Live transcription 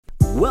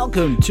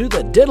Welcome to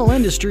the dental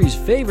industry's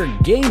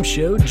favorite game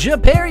show,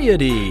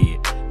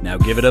 JeoPeriody. Now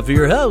give it up for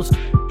your host,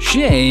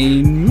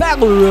 Shane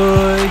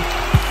McElroy.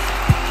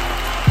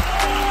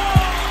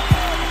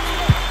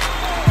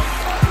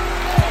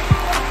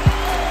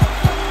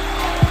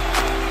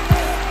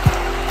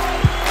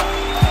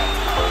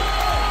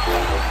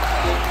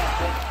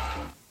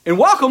 And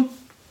welcome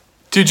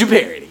to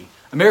JeoPeriody,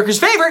 America's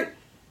favorite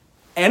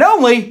and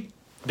only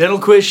dental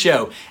quiz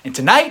show. And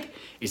tonight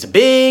is a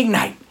big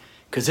night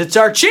because it's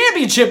our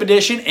championship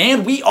edition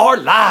and we are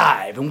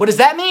live. And what does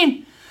that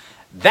mean?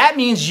 That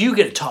means you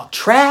get to talk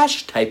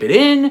trash, type it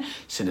in,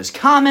 send us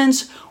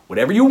comments,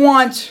 whatever you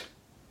want.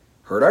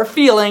 Hurt our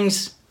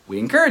feelings. We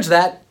encourage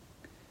that.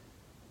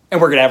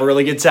 And we're going to have a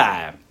really good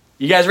time.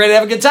 You guys ready to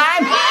have a good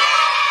time?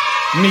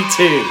 Me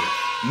too.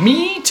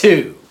 Me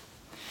too.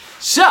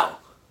 So,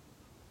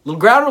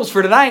 little ground rules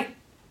for tonight.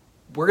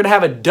 We're going to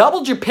have a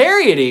double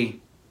JeoPeriody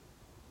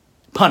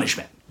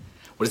punishment.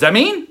 What does that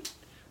mean?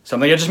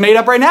 Something I just made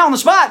up right now on the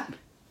spot.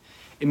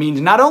 It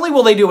means not only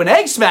will they do an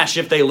egg smash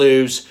if they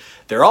lose,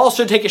 they'll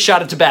also take a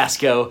shot of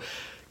Tabasco,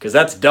 because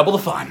that's double the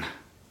fun.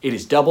 It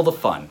is double the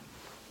fun.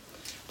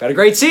 We've had a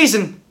great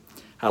season.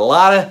 Had a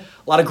lot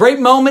of great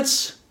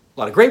moments,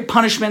 a lot of great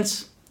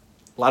punishments,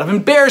 a lot of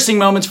embarrassing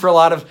moments for a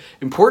lot of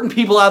important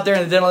people out there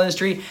in the dental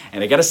industry.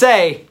 And I got to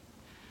say,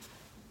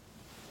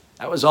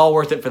 that was all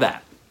worth it for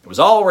that. It was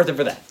all worth it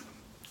for that.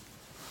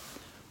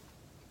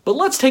 But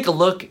let's take a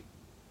look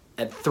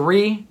at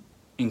three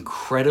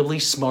incredibly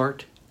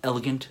smart,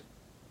 elegant,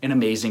 and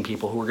amazing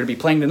people who are going to be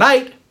playing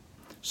tonight,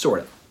 sort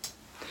of.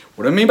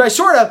 What do I mean by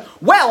sort of?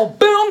 Well,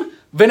 boom,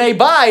 Vinay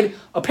Bide,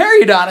 a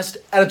periodontist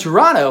out of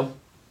Toronto,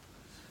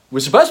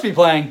 was supposed to be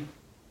playing,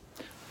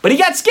 but he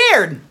got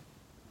scared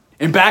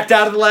and backed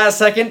out at the last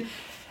second.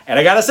 And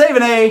I got to say,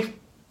 Vinay,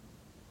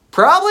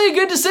 probably a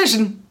good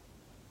decision.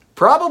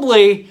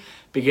 Probably,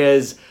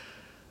 because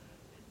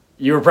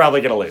you were probably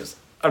going to lose.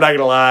 I'm not going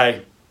to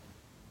lie.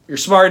 You're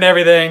smart and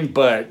everything,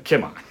 but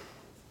come on.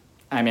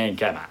 I mean,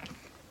 come on.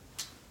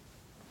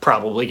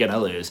 Probably going to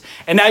lose.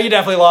 And now you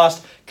definitely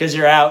lost because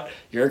you're out.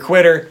 You're a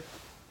quitter.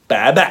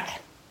 Bye-bye.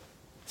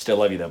 Still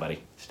love you though,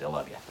 buddy. Still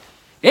love you.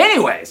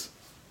 Anyways,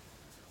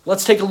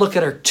 let's take a look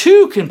at our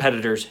two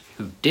competitors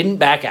who didn't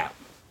back out.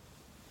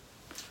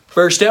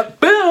 First up,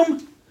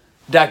 boom,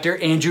 Dr.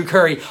 Andrew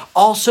Currie,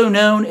 also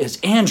known as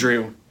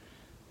Andrew,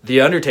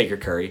 the Undertaker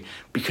Currie,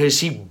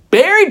 because he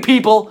buried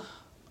people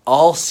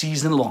all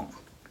season long.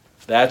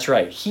 That's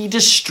right. He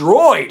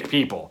destroyed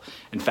people.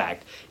 In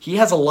fact, he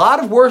has a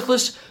lot of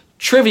worthless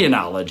trivia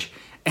knowledge,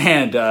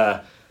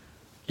 and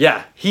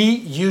he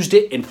used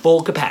it in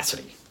full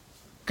capacity.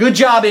 Good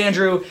job,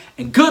 Andrew,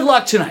 and good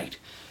luck tonight.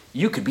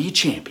 You could be a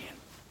champion.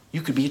 You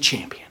could be a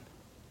champion.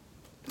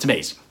 It's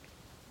amazing.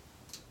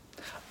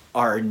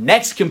 Our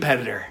next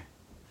competitor,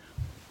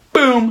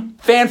 boom,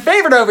 fan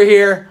favorite over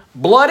here,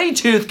 bloody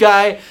tooth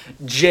guy,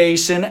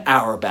 Jason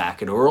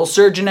Auerbach, an oral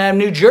surgeon out of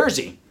New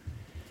Jersey.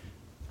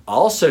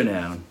 Also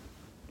known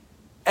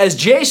as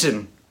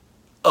Jason,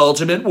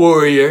 Ultimate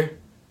Warrior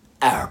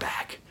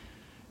Auerbach.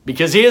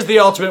 Because he is the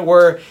Ultimate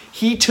Warrior,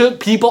 he took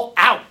people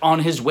out on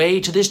his way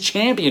to this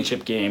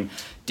championship game.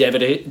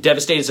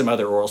 Devastated some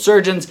other oral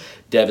surgeons,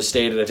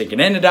 devastated, I think, an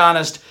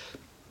endodontist,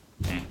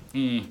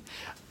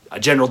 a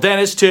general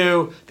dentist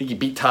too. I think he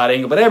beat Todd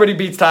Engel, but everybody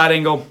beats Todd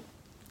Engel.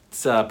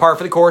 It's par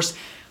for the course.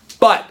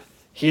 But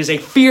he is a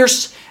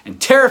fierce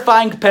and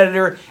terrifying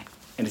competitor,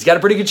 and he's got a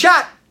pretty good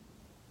shot.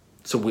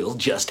 So we'll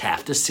just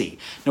have to see.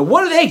 Now,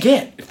 what do they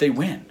get if they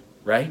win,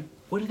 right?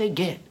 What do they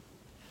get?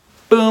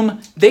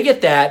 Boom, they get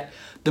that,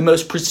 the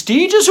most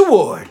prestigious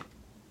award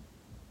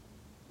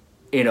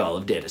in all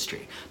of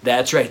dentistry.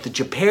 That's right, the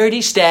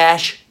JeoPeriody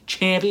Stash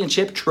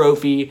Championship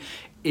Trophy.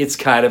 It's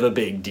kind of a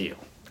big deal,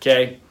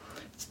 okay?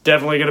 It's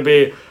definitely going to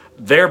be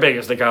their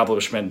biggest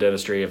accomplishment in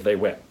dentistry if they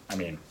win. I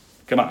mean,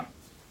 come on.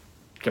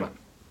 Come on.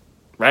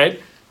 Right?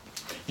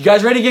 You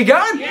guys ready to get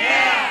going?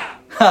 Yeah!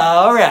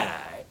 All right.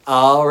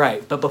 All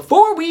right. But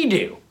before we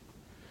do,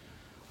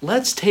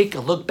 let's take a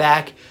look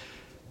back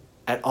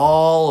at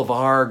all of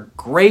our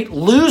great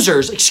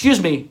losers,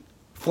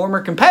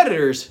 former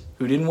competitors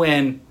who didn't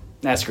win.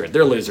 That's good.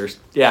 They're losers.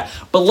 Yeah.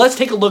 But let's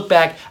take a look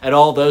back at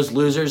all those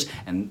losers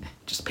and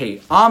just pay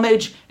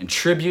homage and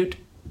tribute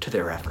to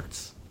their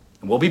efforts.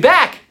 And we'll be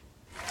back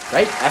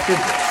right after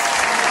this.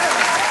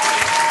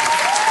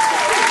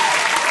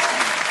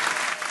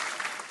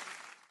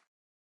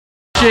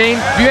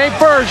 If you ain't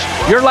first,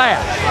 you're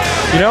last.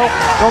 You know what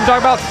I'm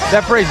talking about?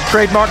 That phrase is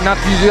trademark,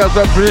 not to use it as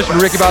a tradition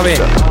to Ricky Bobby.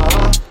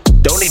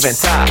 Don't even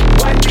talk.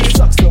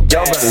 You're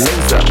a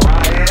loser.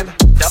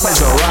 That was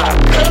a rock.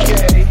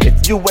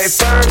 If you ain't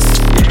first,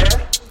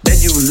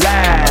 then you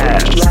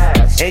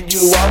last. And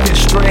you walking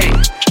straight.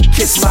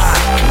 Kiss my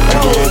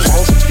nose.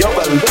 You're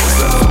a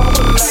loser.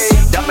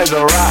 That was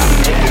a rock.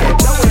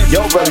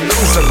 You're a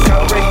loser,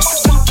 Currie.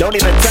 Don't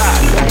even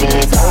talk.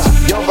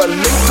 You're a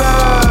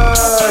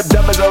loser.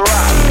 Dumb as a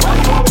rock.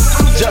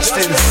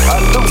 Justin's a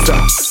loser.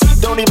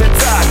 Don't even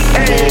talk.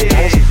 Hey,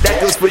 that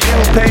goes for you,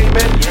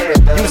 payment.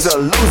 You's a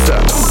loser.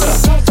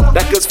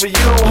 That goes for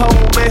you,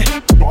 homie.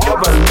 You're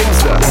a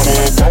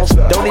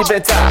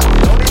even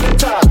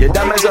top. Your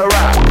diamonds are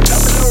rock.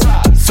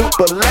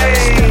 Super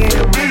lame.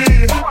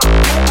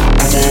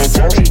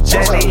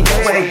 Jenny,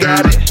 you ain't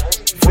got it.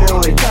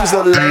 Feel it, you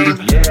so lame.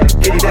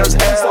 Kitty, those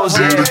assholes,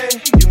 yeah.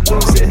 You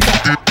lose it.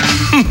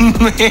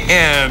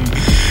 Man,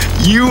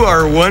 you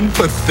are one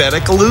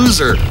pathetic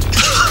loser.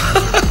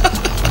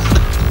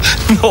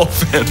 No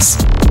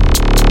offense.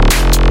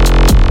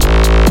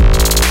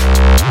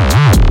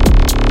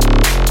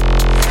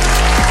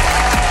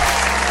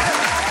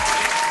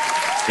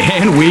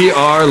 And we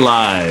are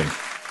live.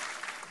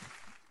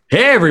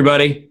 Hey,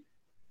 everybody.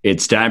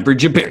 It's time for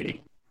JeoPeriody.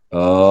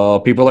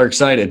 Oh, people are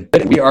excited.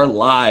 We are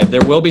live.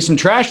 There will be some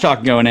trash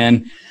talk going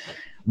in,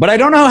 but I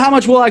don't know how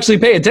much we'll actually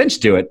pay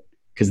attention to it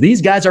because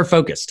these guys are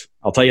focused.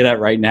 I'll tell you that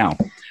right now.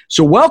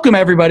 So welcome,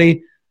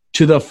 everybody,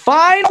 to the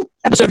final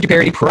episode of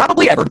JeoPeriody,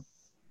 probably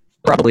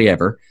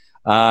ever.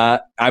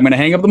 I'm going to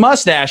hang up the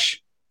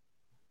mustache,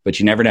 but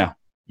you never know.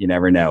 You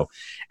never know.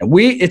 And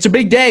it's a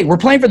big day. We're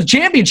playing for the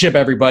championship,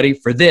 everybody,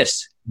 for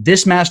this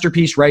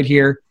masterpiece right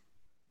here,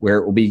 where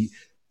it will be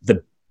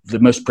the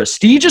most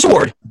prestigious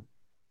award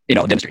in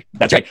all dentistry.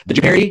 That's right, the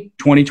JeoPeriody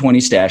 2020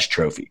 Stash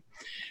Trophy.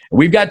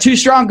 We've got two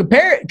strong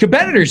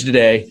competitors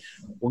today.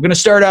 We're going to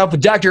start off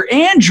with Dr.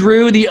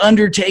 Andrew, the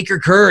Undertaker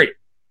Currie.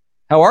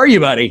 How are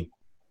you, buddy?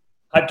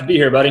 Hyped to be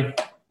here, buddy.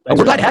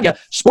 We're glad to have you.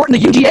 Sporting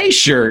the UGA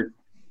shirt.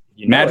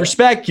 Mad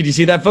respect. Can you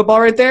see that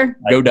football right there?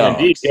 Go Dogs.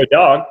 Indeed, go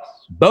Dog.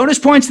 Bonus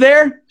points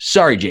there?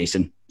 Sorry,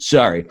 Jason.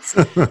 Sorry.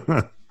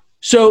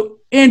 So,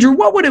 Andrew,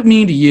 what would it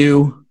mean to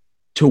you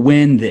to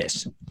win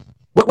this?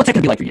 What's that going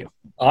to be like for you?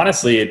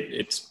 Honestly,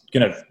 it's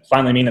going to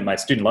finally mean that my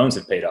student loans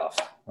have paid off.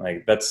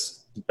 Like,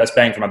 that's the best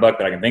bang for my buck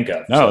that I can think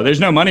of. No, there's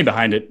no money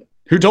behind it.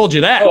 Who told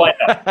you that? Oh, I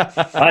know.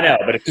 I know,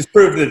 but it just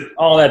proved that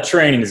all that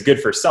training is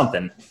good for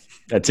something.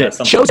 That's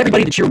it. Shows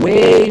everybody that you're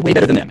way, way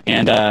better than them.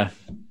 And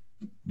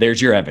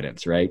there's your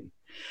evidence, right?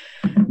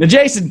 Now,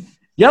 Jason,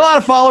 you got a lot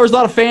of followers, a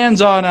lot of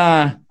fans on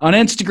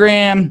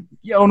Instagram.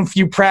 You own a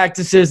few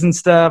practices and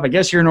stuff. I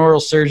guess you're an oral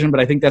surgeon, but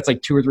I think that's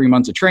like 2 or 3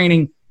 months of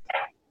training.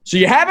 So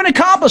you haven't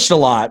accomplished a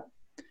lot.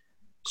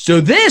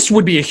 So this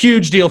would be a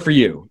huge deal for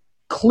you.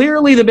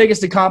 Clearly the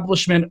biggest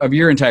accomplishment of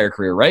your entire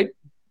career, right?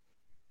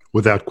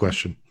 Without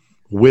question.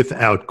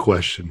 Without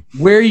question.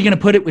 Where are you going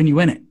to put it when you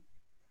win it?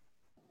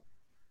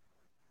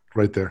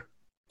 Right there.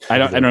 I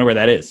don't know where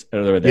that is. I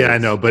don't know where that is. I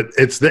know, but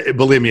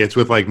believe me, it's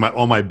with like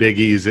all my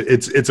biggies.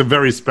 It's a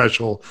very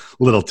special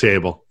little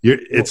table.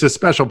 It's a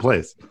special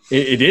place.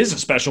 It is a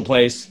special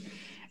place.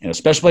 And a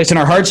special place in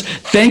our hearts.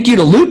 Thank you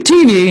to Loop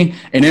TV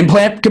and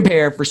Implant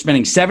Compare for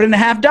spending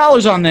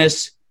 $7.50 on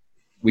this.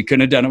 We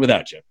couldn't have done it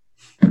without you.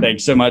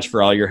 Thanks so much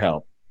for all your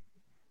help.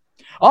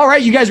 All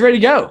right, you guys ready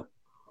to go?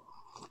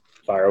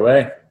 Fire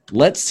away.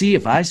 Let's see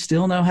if I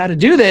still know how to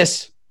do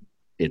this.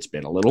 It's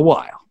been a little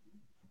while.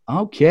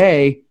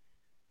 Okay.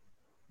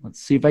 Let's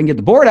see if I can get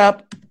the board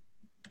up.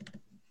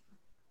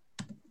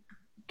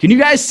 Can you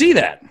guys see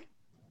that?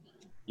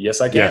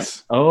 Yes, I can.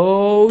 Yes.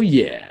 Oh,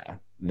 yeah.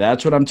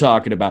 That's what I'm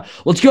talking about.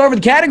 Let's go over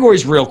the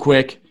categories real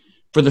quick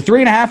for the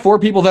 3.5, 4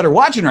 people that are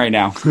watching right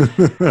now.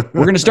 We're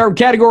going to start with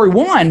category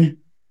 1,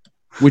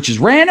 which is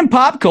random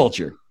pop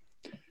culture.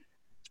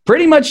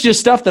 Pretty much just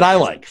stuff that I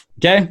like,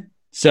 okay?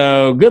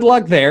 So good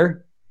luck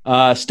there.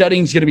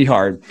 Studying's going to be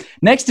hard.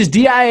 Next is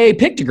DIA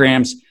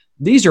pictograms.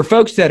 These are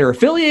folks that are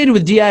affiliated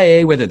with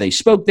DIA, whether they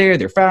spoke there,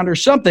 their founder,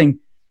 something,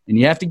 and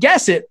you have to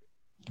guess it,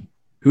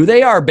 who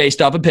they are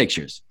based off of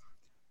pictures.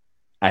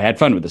 I had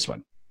fun with this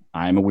one.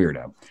 I'm a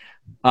weirdo.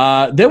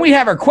 Then we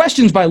have our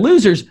questions by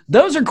losers.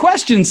 Those are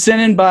questions sent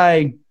in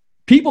by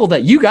people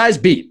that you guys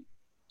beat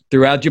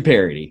throughout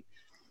JeoPeriody.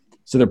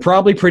 So they're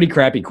probably pretty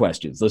crappy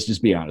questions. Let's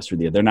just be honest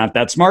with you. They're not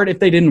that smart if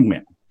they didn't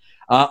win.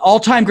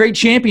 All-time great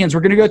champions.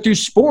 We're going to go through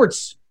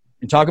sports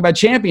and talk about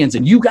champions,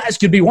 and you guys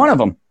could be one of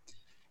them.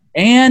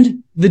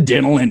 And the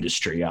dental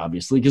industry,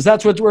 obviously, because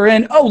that's what we're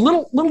in. Oh,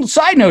 little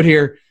side note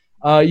here.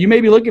 You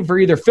may be looking for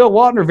either Phil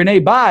Walton or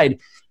Vinay Bide.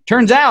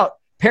 Turns out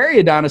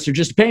periodontists are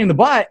just a pain in the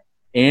butt,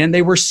 and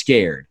they were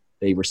scared.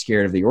 They were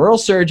scared of the oral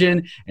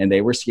surgeon, and they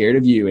were scared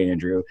of you,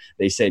 Andrew.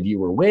 They said you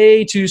were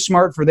way too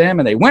smart for them,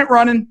 and they went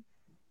running,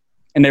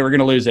 and they were going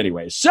to lose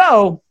anyway.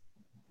 So,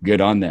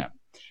 good on them.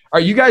 Are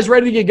you guys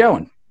ready to get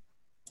going?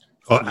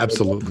 Oh,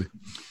 absolutely.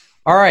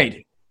 All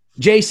right.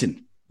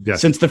 Jason, Yes.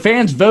 Since the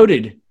fans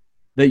voted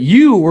that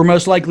you were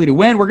most likely to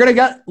win, we're going to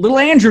let little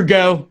Andrew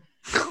go.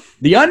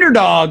 The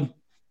underdog,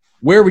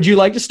 where would you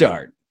like to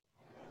start?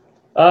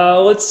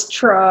 Let's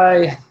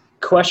try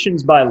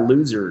questions by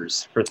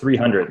losers for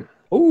 300.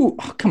 Ooh,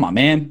 oh, come on,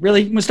 man.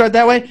 Really? You want to start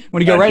that way?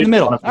 Want to go right in the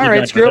middle? All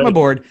right, screw up my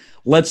board.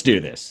 Let's do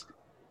this.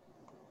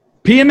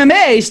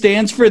 PMMA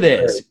stands for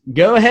this.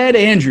 Go ahead,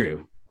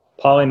 Andrew.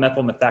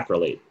 Polymethyl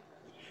methacrylate.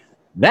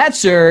 That,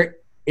 sir,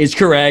 is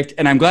correct,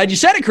 and I'm glad you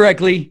said it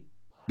correctly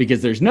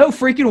because there's no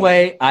freaking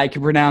way I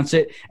can pronounce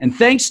it. And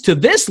thanks to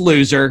this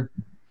loser,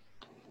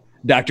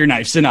 Dr.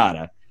 Knife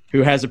Sonata,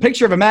 who has a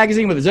picture of a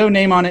magazine with his own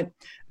name on it.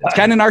 It's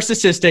kind of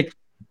narcissistic,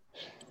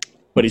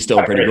 but he's still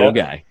a pretty cool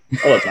guy.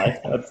 Oh, that's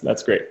nice.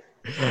 That's great.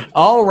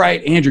 All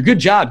right, Andrew, good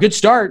job. Good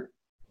start.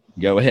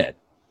 Go ahead.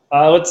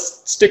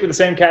 Let's stick with the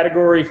same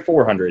category,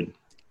 400.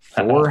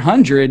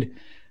 400.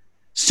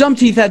 Some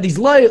teeth have these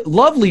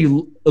lovely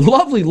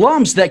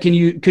lumps that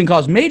can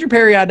cause major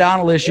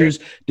periodontal issues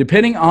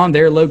depending on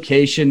their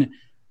location.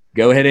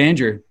 Go ahead,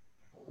 Andrew.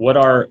 What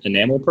are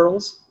enamel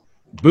pearls?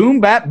 Boom,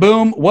 bat,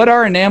 boom. What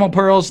are enamel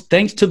pearls?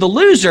 Thanks to the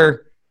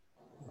loser,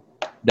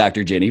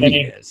 Dr. Jenny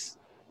Vigas.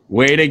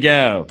 Way to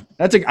go.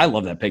 I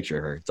love that picture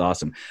of her. It's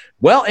awesome.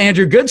 Well,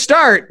 Andrew, good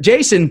start.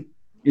 Jason,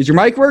 is your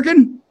mic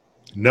working?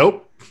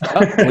 Nope.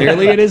 Oh,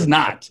 clearly it is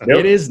not. Nope.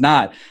 It is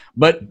not.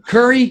 But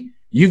Currie,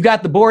 you've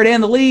got the board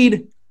and the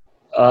lead.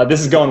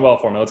 This is going well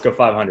for me. Let's go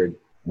 500.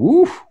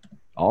 Woo.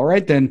 All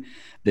right, then.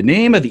 The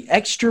name of the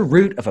extra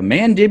root of a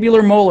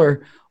mandibular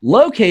molar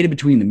located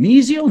between the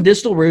mesial and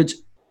distal roots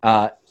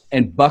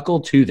and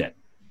buccal to them.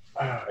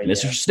 And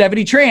this is for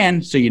Stephanie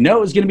Tran, so you know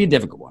it was going to be a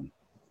difficult one.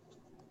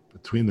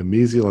 Between the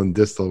mesial and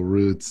distal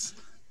roots,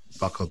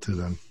 buccal to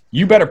them.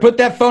 You better put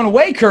that phone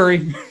away,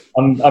 Currie.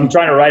 I'm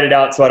trying to write it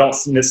out so I don't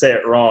say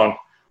it wrong.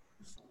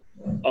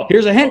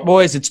 Here's a hint,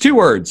 boys. It's 2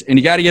 words, and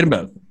you got to get them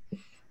both.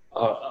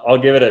 I'll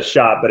give it a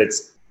shot, but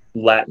it's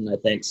Latin, I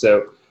think.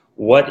 So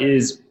what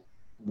is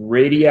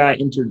radii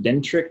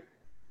interdentrix?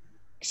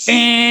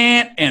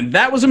 And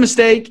that was a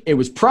mistake. It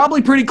was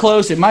probably pretty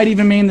close. It might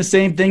even mean the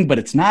same thing, but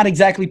it's not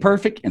exactly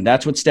perfect, and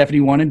that's what Stephanie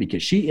wanted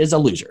because she is a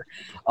loser.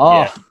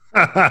 Oh, yeah.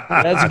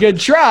 That's a good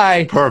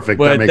try. Perfect.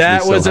 But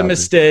that was a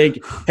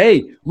mistake.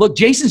 Hey, look,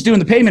 Jason's doing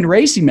the payment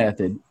racing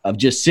method of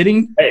just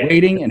sitting,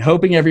 waiting, and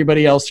hoping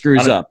everybody else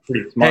screws up.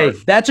 Hey,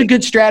 that's a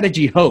good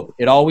strategy. Hope.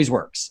 It always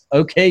works.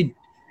 Okay,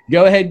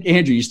 go ahead,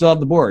 Andrew. You still have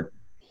the board.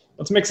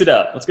 Let's mix it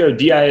up. Let's go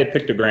DIA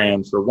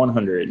pictograms for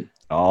 100.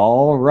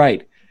 All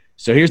right.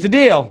 So here's the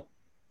deal.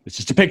 It's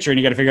just a picture, and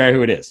you got to figure out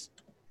who it is.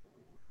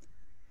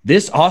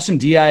 This awesome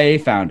DIA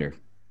founder.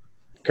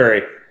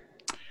 Currie.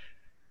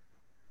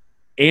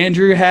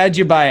 Andrew had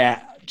you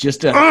by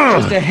just a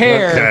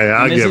hair. Okay,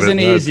 I'll this give is it. an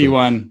easy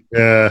one.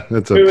 Yeah,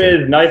 that's okay. Who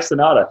is Knife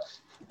Sonata?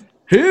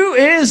 Who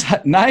is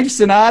Knife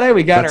Sonata?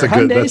 We got our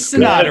Hyundai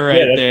Sonata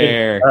right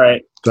there. All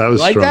right. That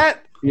was like strong.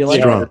 that? You like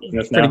strong. that?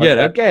 That's pretty good.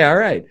 Okay, all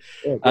right.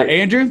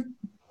 Andrew?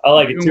 I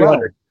like it.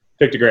 200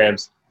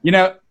 pictograms. You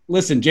know,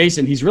 listen,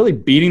 Jason, he's really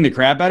beating the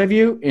crap out of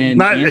you.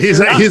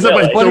 He's up at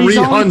 300. He's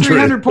only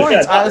 300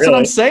 points. Yeah, That's what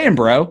I'm saying,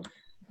 bro.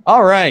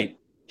 All right.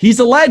 He's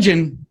a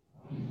legend.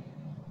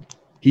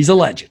 He's a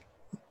legend.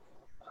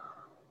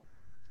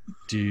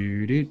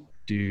 Do.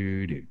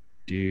 Think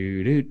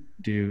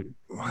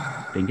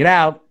it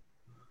out.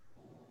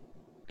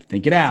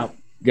 Think it out.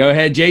 Go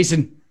ahead,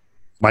 Jason.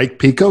 Mike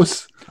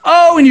Picos?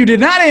 Oh, and you did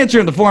not answer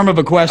in the form of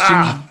a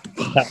question.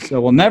 So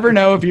we'll never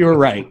know if you were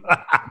right.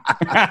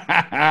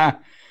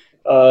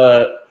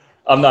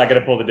 I'm not going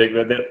to pull the dig.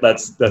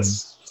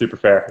 That's super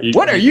fair.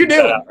 What are you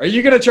doing? Are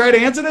you going to try to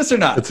answer this or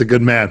not? That's a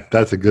good man.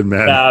 That's a good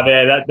man. Nah,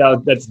 man,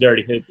 that's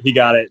dirty. He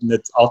got it, and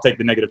I'll take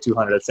the negative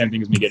 200. That's the same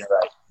thing as me getting it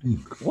right.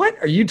 What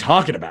are you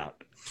talking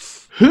about?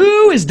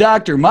 Who is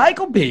Dr.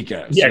 Michael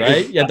Picos? Yeah,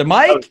 right? Yeah, the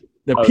Mike,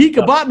 the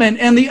Pika Butman,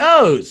 and the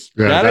O's.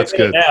 Yeah, got that's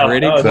good.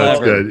 Pretty That's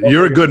clever. good.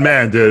 You're a good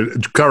man,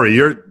 dude. Currie,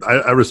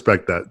 I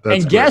respect that.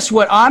 That's and guess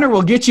what honor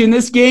will get you in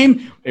this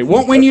game? It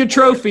won't win you a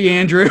trophy,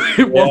 Andrew.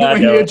 It won't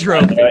win you a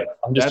trophy.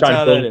 I'm just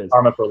trying to build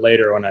karma for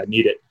later when I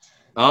need it.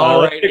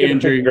 All right,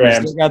 Andrew. You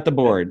still got the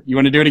board. You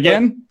want to do it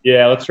again?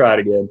 Yeah, let's try it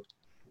again.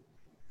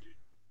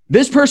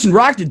 This person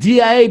rocked a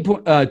DIA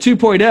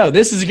 2.0.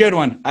 This is a good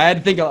one. I had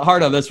to think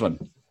hard on this one.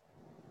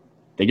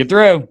 Think it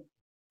through.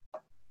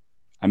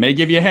 I may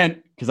give you a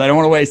hint because I don't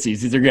want to waste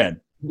these. These are good.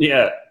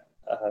 Yeah.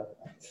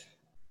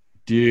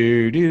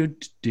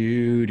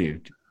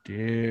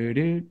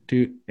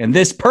 And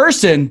this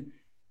person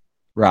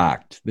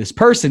rocked. This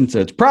person, so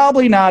it's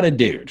probably not a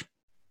dude.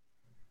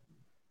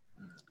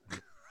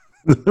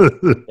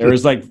 There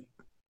was like,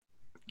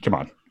 come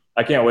on.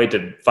 I can't wait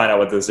to find out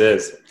what this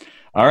is.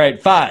 All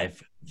right,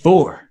 5,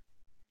 4,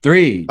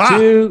 3,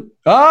 2.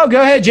 Oh,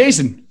 go ahead,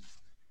 Jason.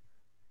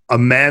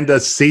 Amanda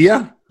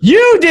Sia?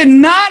 You did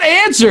not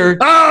answer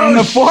in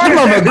the form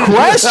of a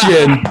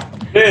question.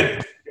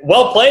 Dude,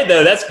 well played,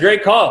 though. That's a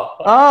great call.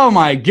 Oh,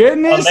 my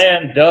goodness.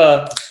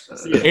 Amanda.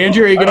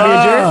 Andrew, are you going to be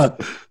a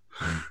jerk?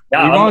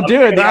 No, you won't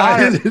do it.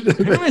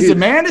 Who is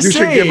Amanda You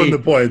Sia? should give him the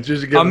points. You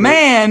should give a him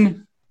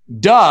man,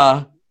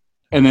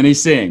 and then he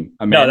sing.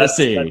 Amanda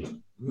Sia.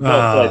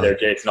 Well played there,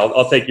 Jason.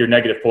 I'll take your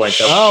negative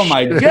points. Oh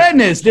my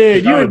goodness,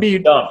 dude! You'd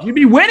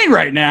be winning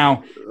right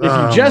now if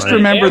you just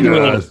remember the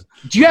rules.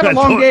 Do you have a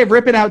long day of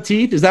ripping out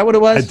teeth? Is that what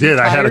it was? I did.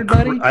 I had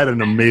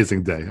an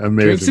amazing day.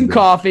 Drink some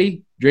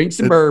coffee, drink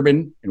some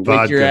bourbon, and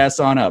wake your ass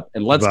on up.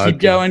 And let's keep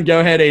going. Go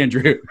ahead,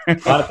 Andrew.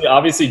 Honestly,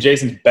 obviously,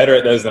 Jason's better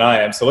at those than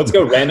I am. So let's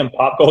go random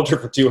pop culture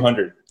for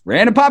 200.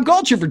 Random pop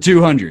culture for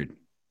 200.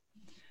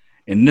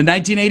 In the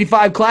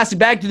 1985 classic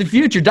Back to the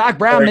Future, Doc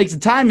Brown makes a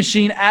time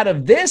machine out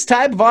of this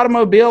type of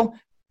automobile.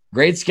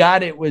 Great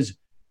Scott, it was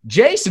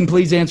Jason.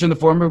 Please answer in the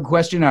form of a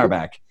question,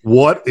 Auerbach.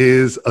 What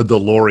is a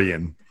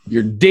DeLorean?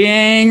 You're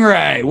dang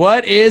right.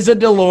 What is a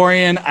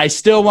DeLorean? I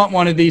still want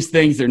one of these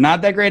things. They're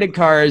not that great at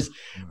cars,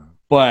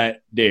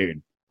 but,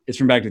 dude, it's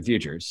from Back to the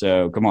Future,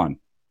 so come on.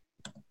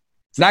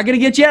 It's not going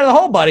to get you out of the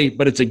hole, buddy,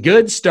 but it's a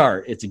good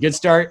start. It's a good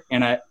start,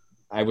 and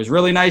I was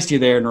really nice to you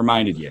there and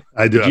reminded you.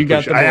 I do. You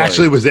got the I board.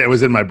 actually was. It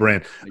was in my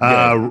brain.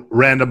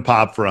 Random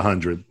pop for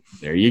 100.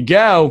 There you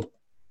go.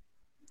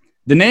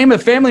 The name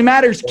of Family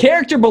Matters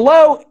character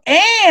below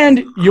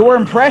and your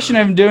impression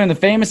of him doing the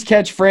famous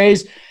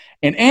catchphrase.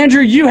 And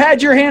Andrew, you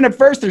had your hand up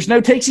first. There's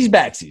no takesies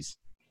backsies.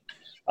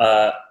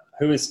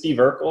 Who is Steve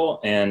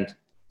Urkel? And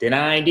did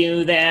I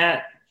do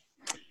that?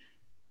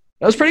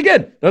 That was pretty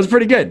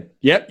good.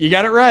 Yep, you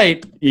got it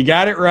right.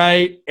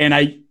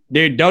 And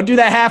dude, don't do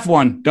that half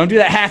one. Don't do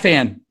that half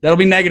hand. That'll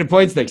be negative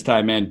points next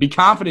time, man. Be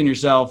confident in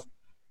yourself,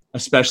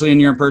 especially in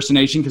your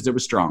impersonation, because it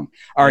was strong.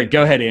 All right,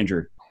 go ahead,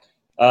 Andrew.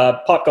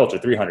 Pop culture,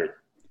 300.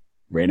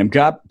 Random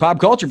pop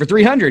culture for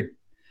 300.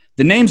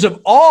 The names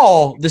of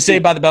all the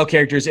Saved by the Bell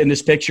characters in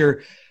this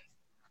picture.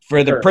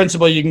 For the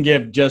principal, you can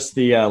give just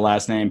the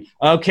last name.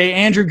 Okay,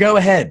 Andrew, go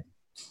ahead.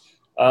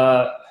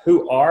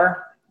 Who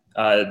are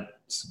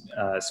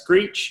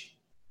Screech?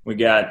 We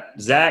got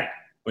Zach.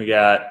 We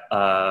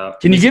got.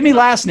 Can you give me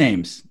last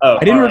names? Oh,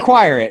 I didn't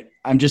require it.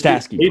 I'm just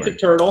asking. Lisa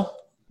Turtle,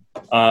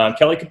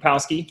 Kelly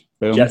Kapowski,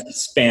 Boom. Jesse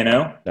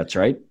Spano. That's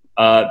right.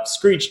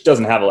 Screech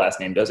doesn't have a last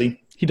name, does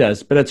he? He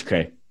does, but that's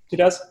okay. He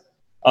does.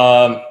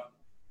 I'm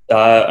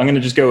going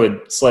to just go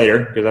with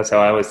Slater because that's how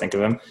I always think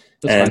of him.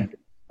 That's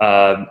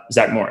fine.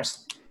 Zach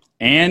Morris.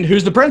 And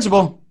who's the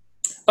principal?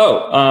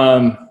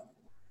 Oh,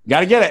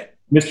 got to get it.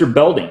 Mr.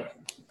 Belding.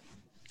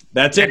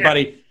 That's it,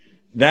 buddy.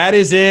 That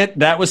is it.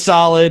 That was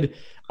solid.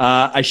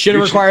 I should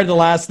have required the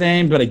last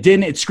name, but I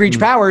didn't. It's Screech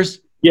Powers.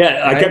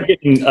 Yeah, right? I kept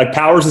getting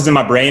Powers is in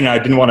my brain, and I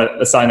didn't want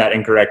to assign that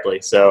incorrectly.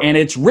 So, and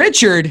it's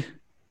Richard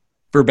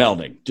for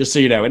Belding, just so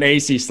you know, an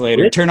AC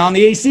Slater. Turn on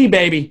the AC,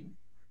 baby.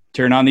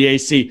 Turn on the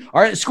AC.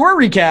 All right, score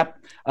recap.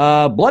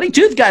 Bloody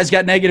Tooth Guy's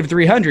got negative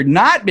 300,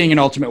 not being an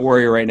Ultimate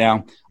Warrior right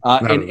now.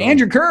 And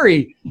Andrew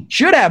Currie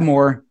should have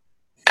more,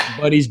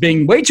 but he's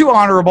being way too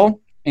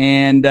honorable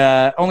and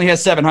only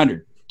has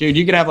 700. Dude,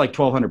 you could have like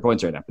 1,200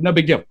 points right now, but no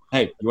big deal.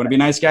 Hey, you want to be a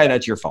nice guy?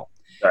 That's your fault.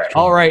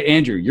 All right,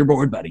 Andrew, you're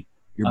bored, buddy.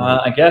 You're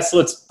bored. I guess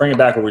let's bring it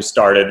back where we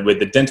started with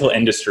the dental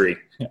industry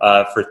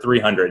for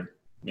 300.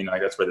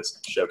 Like that's where this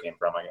show came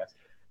from, I guess.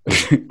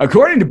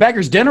 According to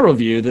Becker's Dental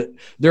Review,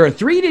 there are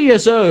 3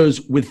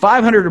 DSOs with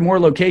 500 or more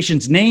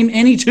locations. Name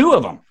any 2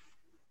 of them.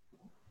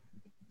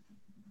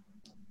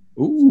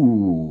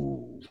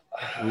 Ooh,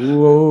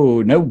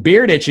 no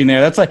beard itching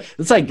there. That's like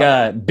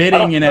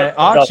bidding in an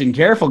auction.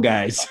 Careful,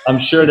 guys. I'm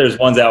sure there's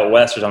ones out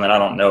west or something I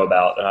don't know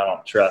about that I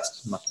don't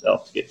trust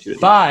myself to get to.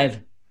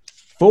 5,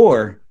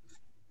 4,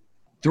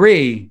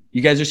 3.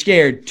 You guys are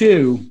scared.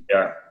 2,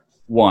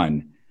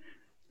 1.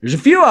 There's a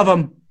few of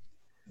them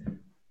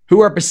who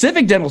are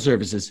Pacific Dental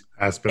Services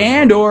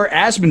or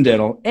Aspen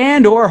Dental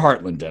and or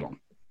Heartland Dental.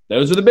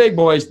 Those are the big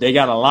boys. They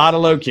got a lot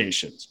of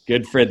locations.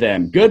 Good for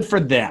them. Your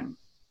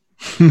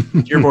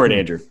board,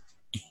 Andrew.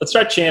 Let's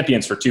try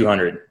champions for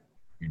 200.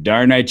 You're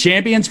darn right.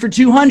 Champions for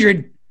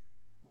 200.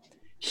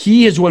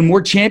 He has won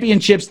more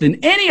championships than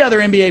any other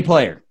NBA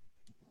player.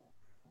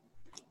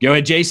 Go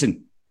ahead,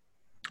 Jason.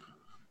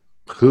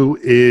 Who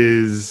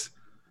is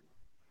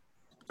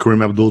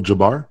Kareem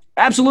Abdul-Jabbar?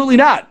 Absolutely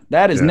not.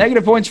 That is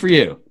negative points for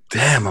you.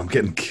 Damn, I'm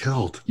getting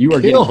killed. You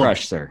are getting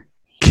crushed, sir.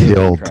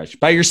 Killed.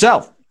 By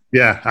yourself.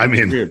 Yeah, I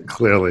mean,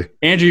 clearly.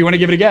 Andrew, you want to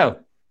give it a go?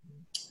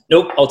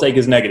 Nope, I'll take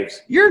his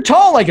negatives. You're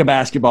tall like a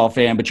basketball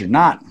fan, but you're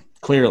not,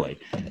 clearly.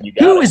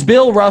 Who is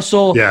Bill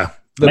Russell? Yeah.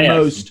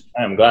 Most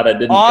I'm glad I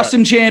didn't.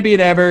 Awesome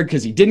champion ever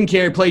because he didn't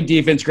care, played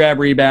defense, grabbed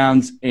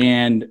rebounds,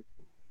 and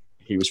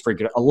he was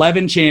freaking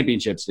 11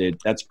 championships, dude.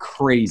 That's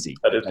crazy.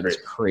 That is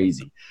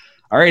crazy.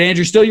 All right,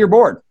 Andrew, still your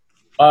board.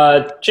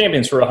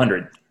 Champions for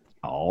 100.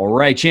 All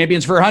right,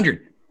 champions for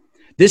 100.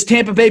 This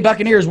Tampa Bay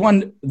Buccaneers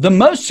won the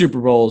most Super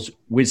Bowls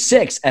with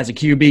 6 as a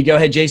QB. Go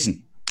ahead,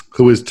 Jason.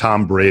 Who is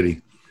Tom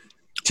Brady?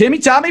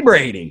 Tommy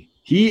Brady.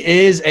 He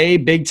is a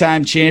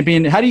big-time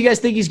champion. How do you guys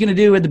think he's going to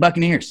do with the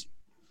Buccaneers?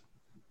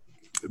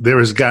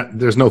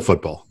 There's no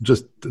football.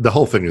 Just the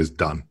whole thing is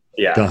done.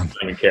 Yeah, done. I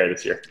don't even care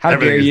this year. How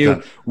dare you?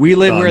 Done. We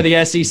live where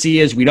the SEC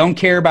is. We don't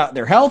care about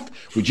their health.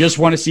 We just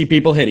want to see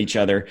people hit each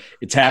other.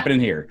 It's happening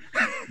here.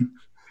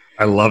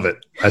 I love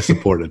it. I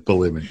support it.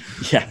 Believe me.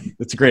 Yeah,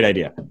 that's a great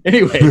idea.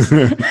 Anyways.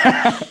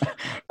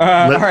 All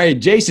right,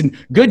 Jason,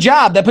 good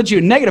job. That puts you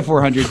at negative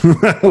 400.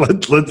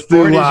 Let's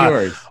do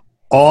yours.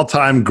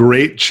 All-time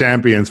great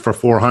champions for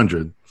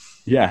 400.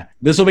 Yeah,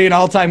 this will be an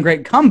all-time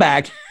great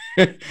comeback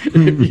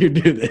if you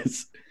do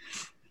this.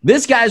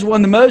 This guy's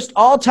won the most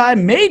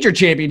all-time major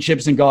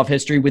championships in golf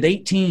history with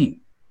 18.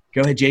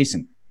 Go ahead,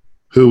 Jason.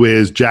 Who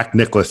is Jack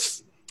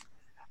Nicklaus?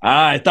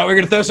 I thought we were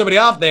going to throw somebody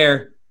off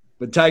there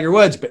with Tiger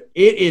Woods, but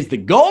it is the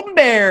Golden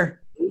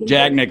Bear,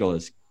 Jack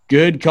Nicklaus.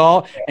 Good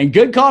call. And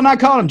good call not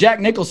calling him Jack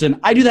Nicholson.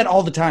 I do that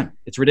all the time.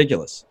 It's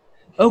ridiculous.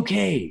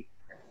 Okay.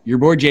 You're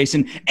bored,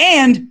 Jason.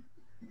 And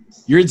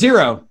you're at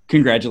 0.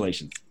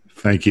 Congratulations.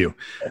 Thank you.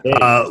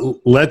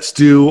 Let's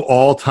do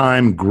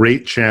all-time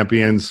great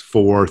champions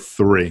for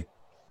 3.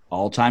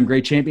 All-time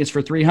great champions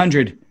for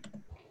 300.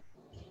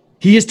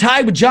 He is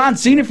tied with John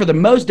Cena for the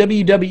most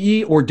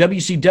WWE or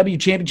WCW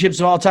championships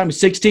of all time with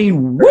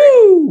 16.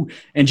 Woo!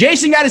 And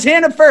Jason got his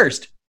hand up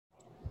first.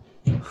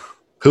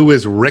 Who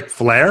is Ric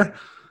Flair?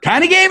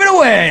 Kind of gave it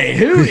away.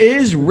 Who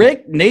is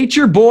Rick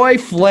Nature Boy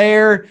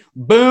Flair?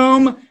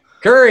 Boom.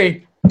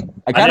 Currie.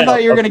 I kind of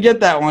thought you were going to get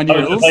that one. You were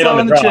a little slow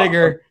on the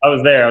trigger. I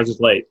was there. I was just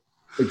late.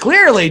 But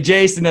clearly,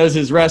 Jason knows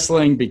his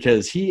wrestling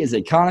because he is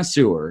a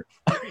connoisseur.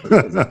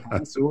 He's a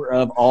connoisseur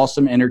of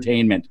awesome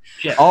entertainment.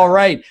 Yeah. All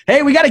right.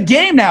 Hey, we got a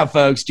game now,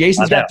 folks.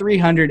 Jason's got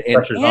 300 and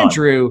Pressure's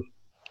Andrew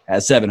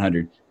has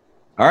 700.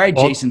 All right,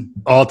 Jason.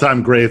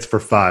 All-time greats for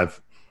 5.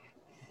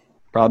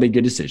 Probably a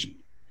good decision.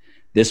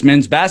 This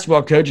men's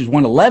basketball coach has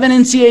won 11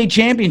 NCAA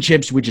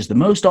championships, which is the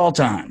most all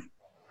time.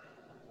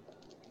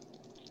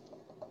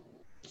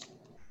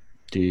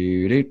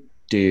 Do.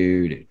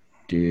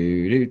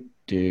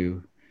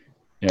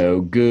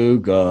 No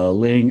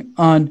Googling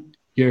on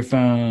your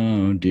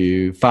phone.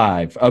 Do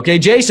 5. Okay,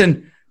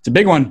 Jason, it's a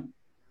big one.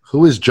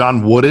 Who is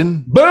John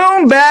Wooden?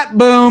 Boom, bat,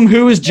 boom.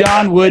 Who is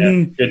John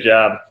Wooden? Yeah, good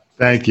job.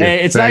 Thank you.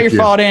 Hey, it's not your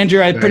fault,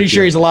 Andrew. I'm pretty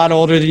sure he's a lot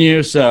older than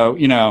you, so,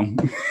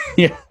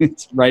 yeah,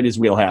 it's right his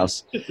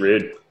wheelhouse.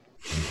 Rude.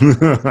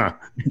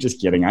 Just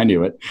kidding. I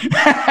knew it.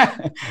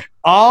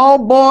 Oh,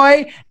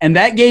 boy. And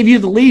that gave you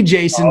the lead,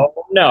 Jason.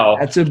 Oh, no.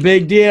 That's a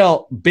big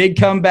deal. Big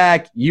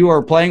comeback. You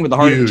are playing with the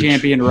heart of the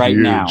champion right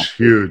now.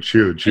 Huge.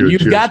 And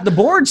you've got the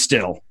board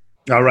still.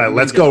 All right,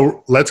 let's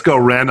go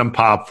random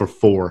pop for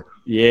 4.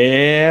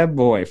 Yeah,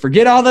 boy.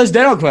 Forget all those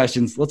dental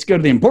questions. Let's go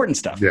to the important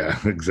stuff. Yeah,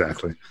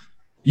 exactly.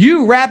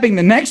 You rapping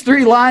the next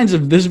 3 lines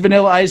of this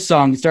Vanilla Ice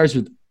song. It starts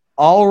with,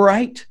 all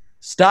right,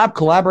 stop,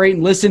 collaborate,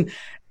 and listen.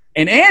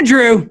 And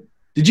Andrew,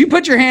 did you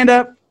put your hand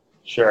up?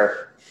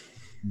 Sure.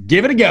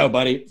 Give it a go,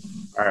 buddy.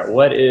 All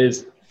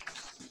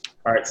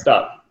right,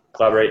 stop.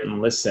 Collaborate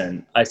and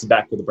listen. Ice is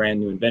back with a brand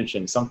new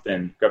invention.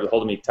 Something grabs a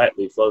hold of me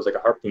tightly, flows like a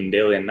harpoon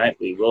daily and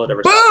nightly. Will it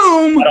ever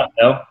Boom! stop? I don't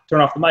know.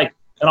 Turn off the mic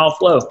and I'll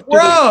flow.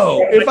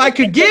 Bro, if I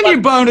could give you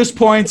bonus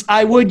points,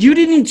 I would. You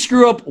didn't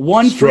screw up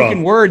one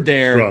freaking word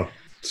there.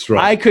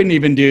 Strong. I couldn't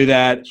even do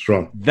that.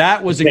 Strong.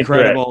 That was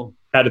incredible.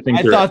 Had to think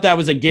I thought that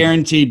was a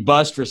guaranteed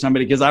bust for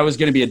somebody because I was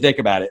going to be a dick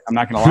about it. I'm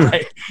not going to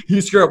lie.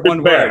 You screw up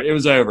one word, it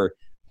was over.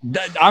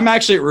 I'm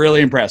actually really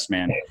impressed,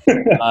 man.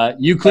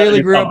 You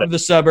clearly grew up in the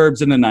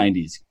suburbs in the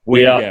 90s.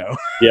 Way to go.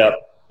 Yep.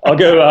 I'll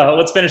go.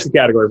 Let's finish the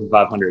category for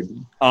 500.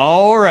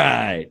 All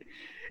right.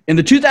 In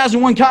the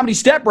 2001 comedy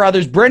Step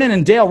Brothers, Brennan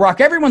and Dale rock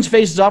everyone's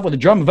faces off with a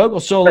drum and vocal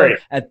solo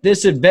at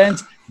this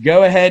event.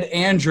 Go ahead,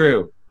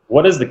 Andrew.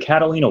 What is the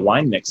Catalina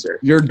wine mixer?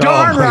 You're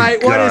darn right.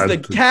 God. What is the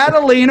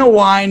Catalina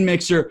wine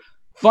mixer?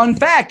 Fun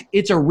fact,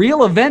 it's a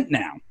real event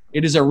now.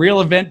 It is a real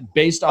event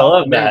based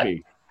off the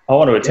movie. I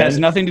want to attend. It has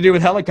nothing to do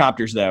with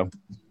helicopters, though.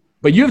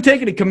 But you have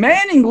taken a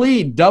commanding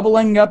lead,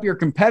 doubling up your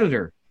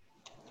competitor.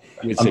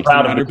 I'm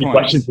proud of the 2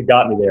 questions that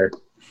got me there.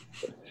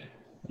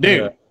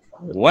 Dude,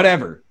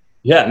 whatever.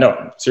 Yeah,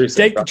 no,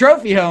 seriously. Take the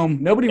trophy home.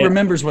 Nobody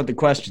remembers what the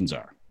questions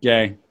are.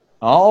 Okay?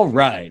 All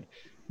right.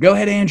 Go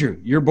ahead, Andrew.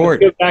 You're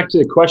bored. Let's go back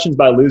to questions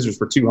by losers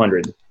for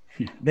 200.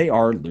 They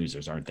are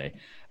losers, aren't they?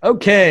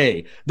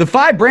 Okay. The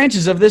 5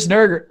 branches of this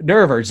nerve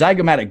are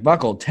zygomatic,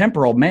 buccal,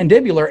 temporal,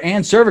 mandibular,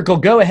 and cervical.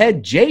 Go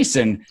ahead,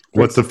 Jason.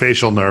 What's the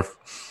facial nerve?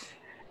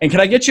 And can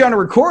I get you on a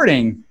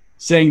recording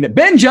saying that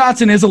Ben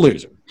Johnson is a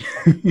loser?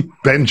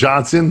 Ben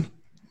Johnson,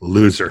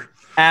 loser.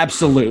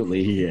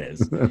 Absolutely, he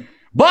is.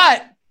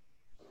 But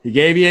he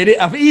gave you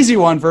an easy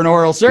one for an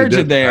oral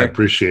surgeon there. I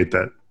appreciate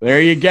that.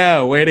 There you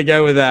go. Way to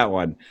go with that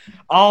one.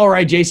 All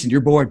right, Jason,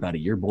 you're bored, buddy.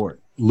 You're bored.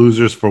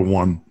 Losers for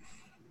 1.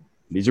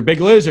 These are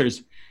big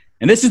losers.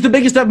 And this is the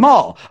biggest of them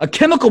all, a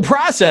chemical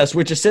process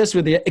which assists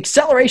with the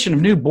acceleration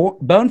of new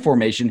bone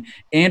formation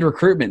and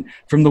recruitment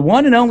from the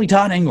one and only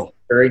Todd Engel.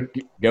 Currie.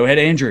 Go ahead,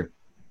 Andrew.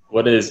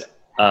 What is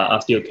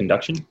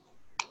osteoconduction?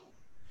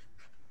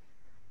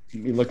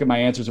 Let me look at my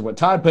answers of what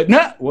Todd put.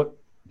 No, what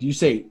do you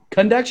say?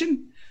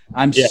 Conduction?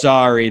 I'm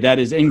sorry. That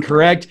is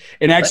incorrect.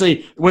 And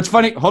actually, what's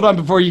funny, hold on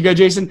before you go,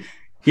 Jason.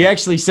 He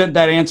actually sent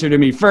that answer to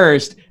me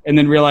first and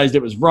then realized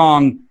it was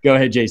wrong. Go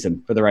ahead,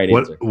 Jason, for the right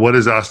answer. What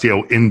is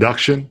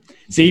osteoinduction?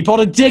 See, he pulled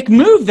a dick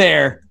move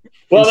there.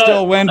 Well,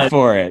 still went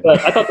for it.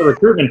 I thought the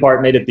recruitment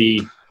part made it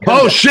the...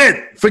 Oh,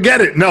 shit.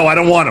 Forget it. No, I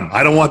don't want him.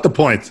 I don't want the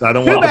points. I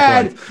don't want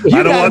the points.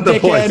 I don't want the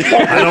points.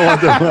 I don't want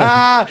the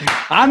points.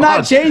 I'm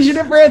not changing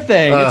it for a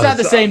thing. It's not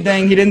the same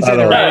thing. He didn't say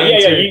the right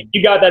answer. Yeah,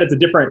 you got that. It's a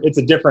different,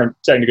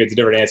 technically it's a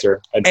different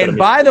answer. And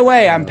by the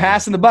way, I'm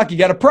passing the buck. You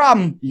got a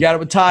problem. You got it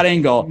with Todd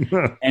Engel.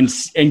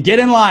 and get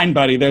in line,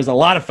 buddy. There's a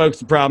lot of folks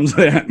with problems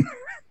with him.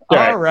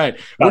 All right.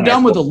 We're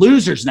done with the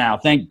losers now.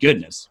 Thank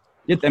goodness.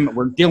 Get them.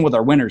 We're dealing with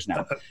our winners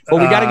now.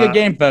 But we got a good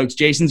game, folks.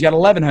 Jason's got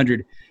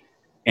 1,100.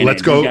 And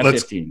let's go.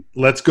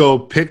 Let's go.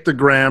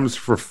 Pictograms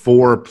for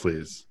 4,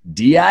 please.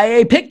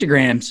 DIA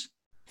pictograms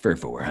for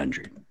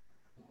 400.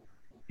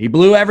 He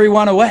blew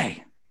everyone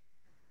away.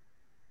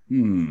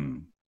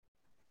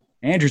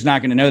 Andrew's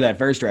not going to know that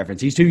first reference.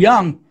 He's too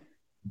young.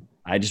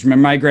 I just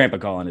remember my grandpa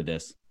calling it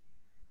this.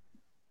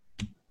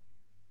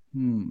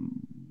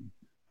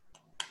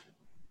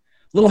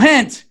 Little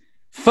hint.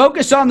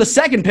 Focus on the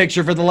second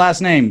picture for the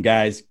last name,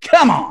 guys.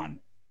 Come on.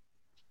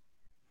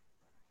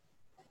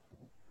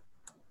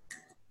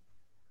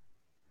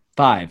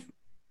 5,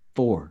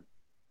 4,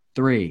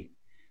 3,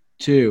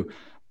 2.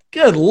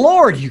 Good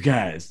Lord, you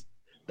guys.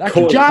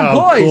 Dr. John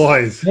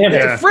Coy's. Damn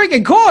it. It's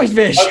freaking Coy's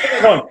fish. I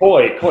was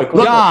going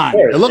koi. John.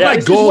 It looked like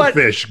this is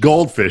what-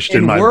 goldfish in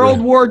In my World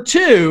brain. War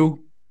II,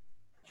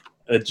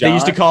 they John?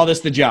 used to call this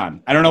the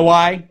John. I don't know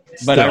why,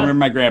 but I Still. remember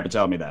my grandpa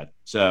telling me that.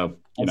 So,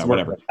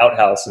 whatever.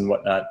 Outhouse and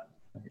whatnot.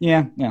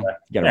 Yeah, you got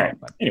it All wrong. right.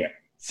 But- Anyway.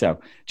 So,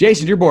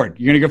 Jason, you're bored.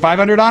 You're going to go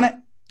 500 on it?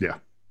 Yeah. All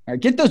right,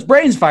 get those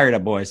brains fired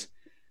up, boys.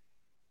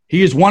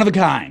 He is one of a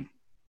kind.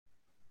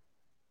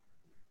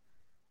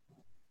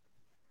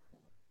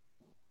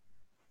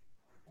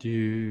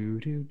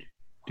 It's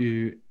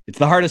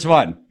the hardest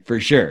one, for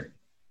sure.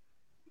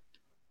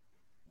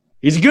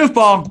 He's a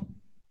goofball.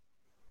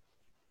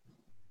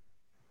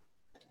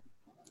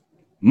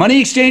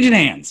 Money exchanging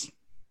hands.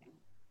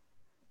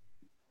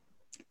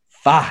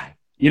 5.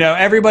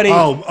 Everybody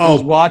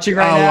who's watching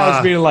right now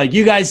is being like,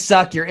 you guys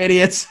suck, you're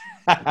idiots.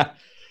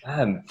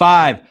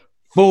 5,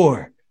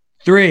 4,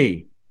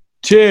 3,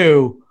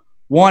 2,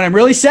 1. I'm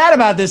really sad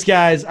about this,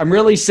 guys. I'm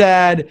really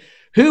sad.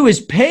 Who is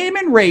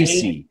Payman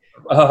Racy?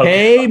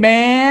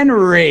 Payman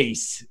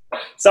Race.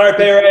 Sorry,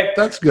 Pay.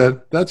 That's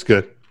good.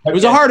 It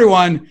was a harder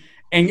one.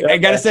 And I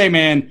got to say,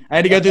 man, I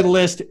had to go through the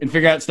list and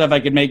figure out stuff I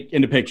could make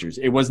into pictures.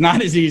 It was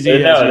not as easy as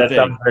you that think.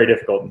 sounds very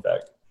difficult, in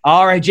fact.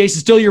 All right, Jason,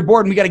 still your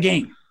board, and we got a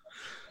game.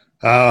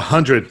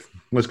 100.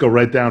 Let's go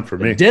right down for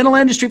me. Dental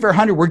industry for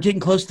 100. We're getting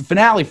close to the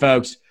finale,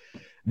 folks.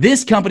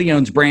 This company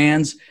owns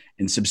brands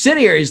and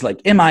subsidiaries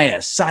like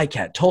MIS,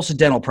 SciCat, Tulsa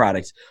Dental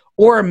Products,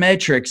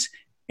 Orametrics,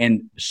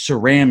 and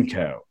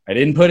Ceramco. I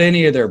didn't put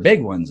any of their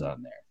big ones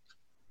on there.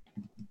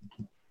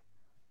 I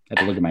had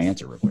to look at my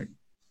answer real quick.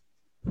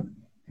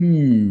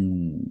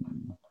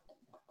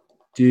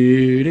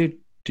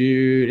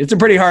 It's a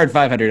pretty hard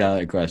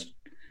 $500 question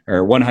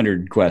or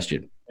 100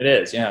 question. It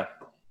is, yeah.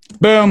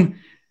 Boom.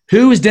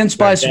 Who is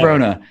Dentsply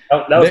Sirona?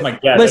 That was my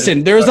guess.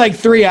 Listen, there's like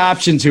 3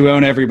 options who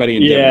own everybody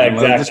in Denver.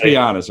 Exactly. Let's be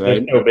honest,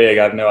 right? They're so big,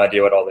 I have no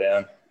idea what all they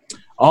own.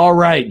 All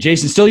right,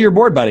 Jason, still your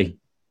board, buddy.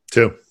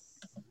 2.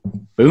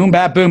 Boom,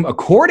 bat, boom.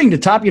 According to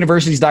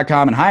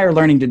topuniversities.com and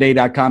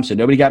higherlearningtoday.com, so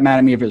nobody got mad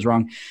at me if it was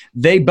wrong,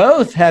 they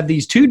both have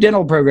these 2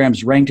 dental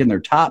programs ranked in their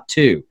top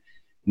 2.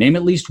 Name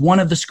at least one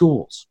of the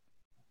schools.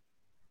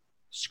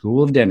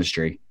 School of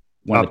Dentistry.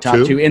 One of the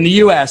top 2 in the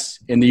U.S.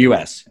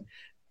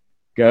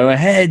 Go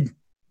ahead.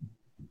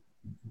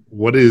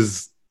 What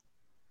is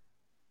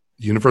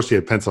University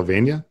of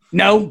Pennsylvania?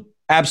 No,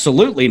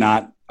 absolutely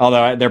not.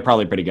 Although they're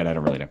probably pretty good. I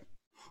don't really know.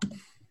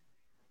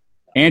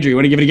 Andrew, you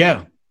want to give it a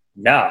go?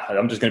 Nah,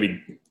 I'm just going to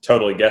be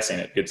totally guessing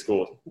at good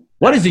schools.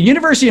 What is the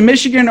University of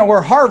Michigan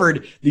or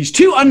Harvard? These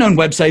 2 unknown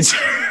websites.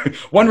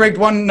 One ranked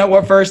one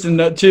first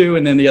and 2,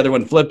 and then the other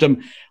one flipped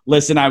them.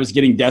 Listen, I was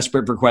getting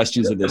desperate for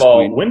questions at this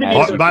point.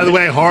 By the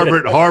way,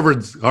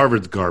 Harvard's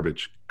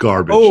garbage.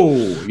 Oh,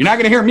 you're not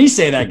going to hear me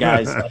say that,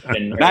 guys.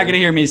 You're not going to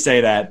hear me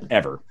say that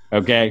ever.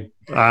 Okay.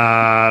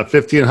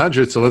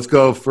 1,500. So let's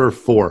go for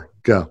 4.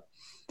 Go.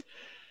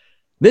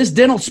 This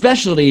dental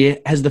specialty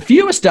has the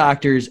fewest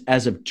doctors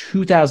as of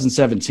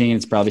 2017.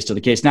 It's probably still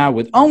the case now,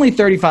 with only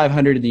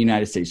 3,500 in the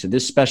United States. So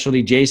this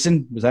specialty,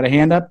 Jason, was that a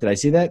hand up? Did I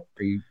see that?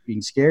 Are you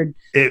being scared?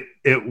 It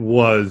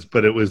was,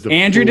 but it was the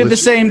Andrew did the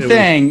same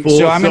thing.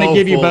 So I'm going to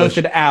give you both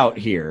an out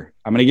here.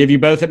 I'm going to give you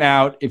both an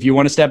out. If you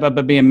want to step up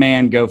and be a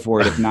man, go for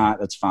it. If not,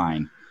 that's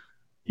fine.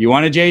 You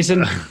want it,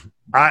 Jason?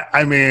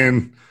 I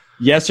mean,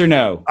 yes or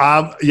no?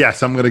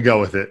 Yes, I'm going to go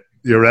with it.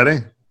 You ready?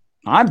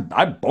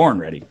 I'm born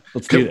ready.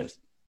 Let's do this.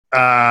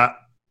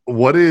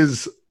 What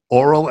is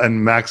oral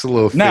and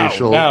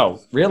maxillofacial? No,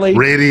 really?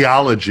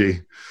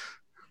 Radiology.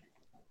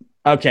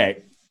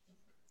 Okay.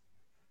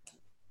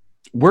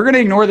 We're going to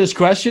ignore this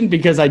question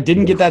because I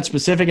didn't get that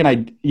specific,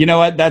 and you know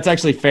what? That's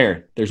actually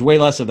fair. There's way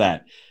less of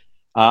that.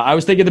 I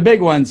was thinking the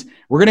big ones.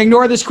 We're going to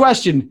ignore this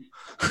question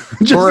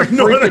for a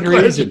freaking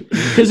reason.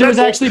 Because it was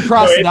actually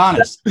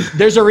prosthodontist.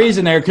 There's a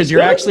reason there because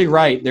you're actually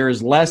right. There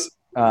is less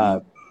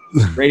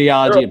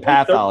radiology and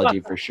pathology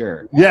for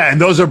sure. Yeah, and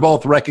those are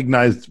both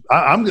recognized.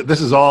 This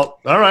is all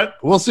right.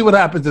 We'll see what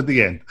happens at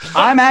the end.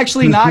 I'm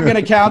actually not going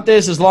to count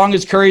this as long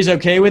as Currie's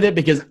okay with it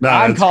because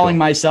I'm calling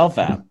myself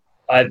out.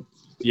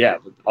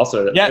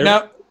 Also,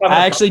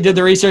 I actually did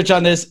the research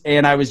on this,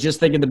 and I was just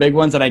thinking the big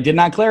ones that I did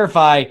not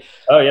clarify.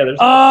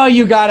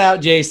 You got out,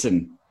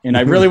 Jason, and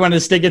I really wanted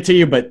to stick it to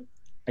you, but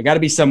I got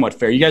to be somewhat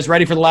fair. You guys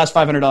ready for the last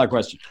 $500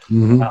 question?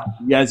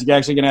 Mm-hmm. You guys are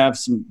actually going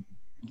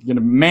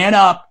to man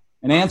up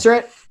and answer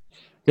it?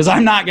 Because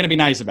I'm not going to be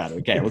nice about it.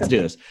 Okay, let's do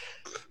this.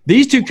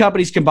 These 2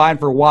 companies combined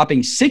for a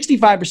whopping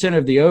 65%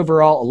 of the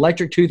overall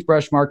electric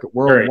toothbrush market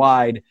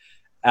worldwide.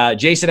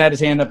 Jason had his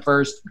hand up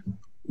first.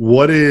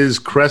 What is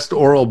Crest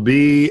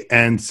Oral-B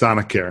and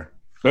Sonicare?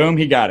 Boom,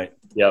 he got it.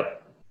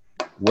 Yep.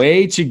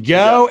 Way to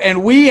go. Yep.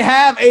 And we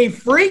have a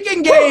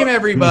freaking game,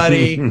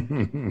 everybody.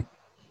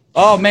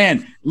 Oh,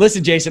 man.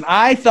 Listen, Jason,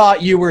 I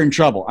thought you were in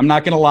trouble. I'm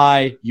not going to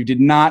lie. You did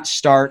not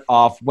start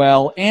off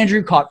well.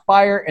 Andrew caught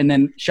fire and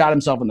then shot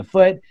himself in the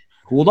foot.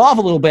 Cooled off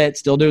a little bit.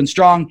 Still doing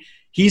strong.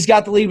 He's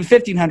got the lead with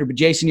 1,500, but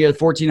Jason, you have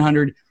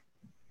 1,400.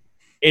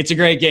 It's a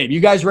great game. You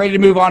guys ready to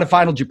move on to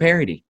Final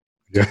JeoPeriody?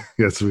 Yeah,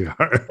 yes, we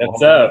are.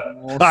 What's up?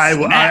 I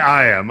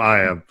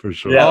am for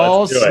sure. Yeah, Oh,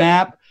 let's do it.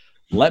 snap.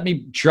 Let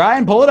me try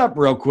and pull it up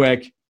real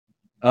quick.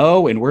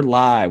 Oh, and we're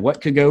live.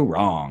 What could go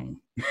wrong?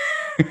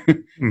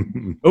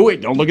 Oh, wait,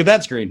 don't look at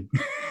that screen.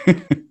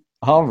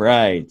 All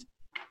right.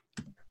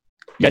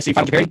 You guys see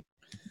Final JeoPeriody?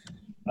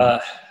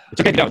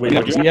 It's okay. No, you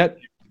don't see it yet?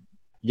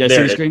 You guys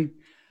see the screen?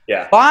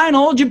 Yeah.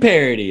 Final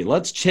JeoPeriody.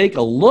 Let's take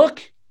a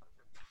look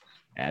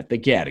at the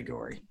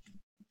category.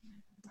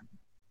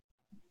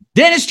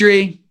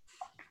 Dentistry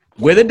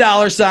with a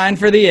 $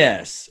 for the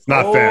S.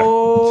 Not fair.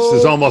 This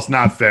is almost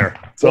not fair.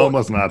 It's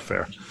almost not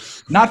fair.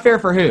 Not fair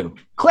for who?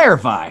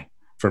 Clarify.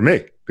 For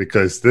me,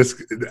 because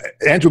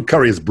Andrew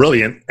Currie is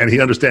brilliant and he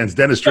understands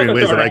dentistry in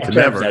ways that I can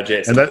never. Now,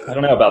 Jason. I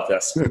don't know about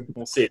this.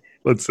 We'll see.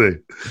 Let's see.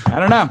 I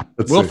don't know.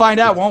 We'll find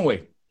out, won't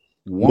we?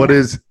 What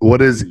is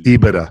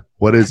EBITDA?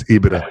 What is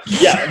EBITDA?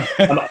 Yeah,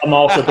 I'm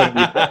also putting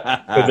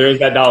EBITDA because there's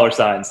that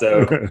 $.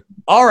 So,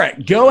 all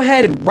right, go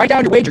ahead and write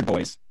down your wager,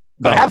 boys.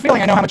 But I have a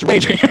feeling I know how much you're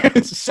wagering.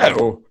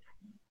 So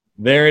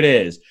there it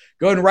is.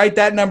 Go ahead and write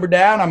that number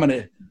down. I'm going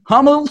to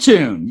hum a little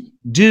tune.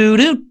 Do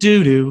do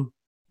do do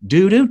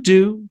do do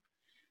do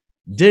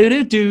do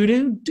do do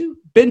do do.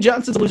 Ben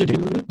Johnson's a loser. Do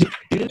do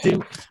do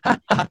do.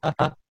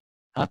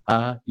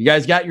 You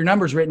guys got your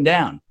numbers written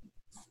down.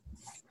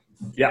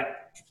 yeah.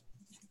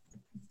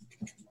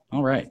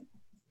 All right.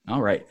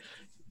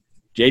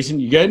 Jason,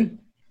 you good?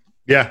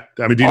 Yeah.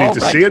 I mean, do you need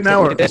to see it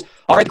now? Or?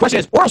 All right. The question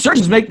is, oral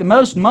surgeons make the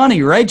most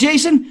money, right,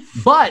 Jason?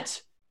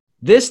 But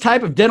this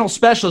type of dental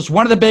specialist,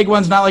 one of the big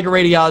ones, not like a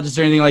radiologist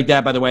or anything like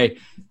that, by the way,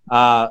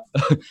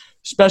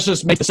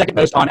 specialists make the second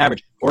most on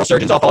average. Oral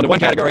surgeons all fall into one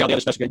category, all the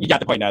other specialists. You got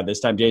the point now this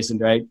time, Jason,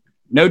 right?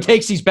 No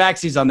takesies,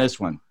 backsies on this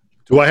one.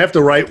 Do I have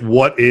to write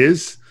what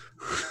is?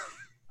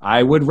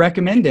 I would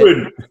recommend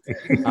it.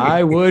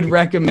 I would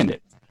recommend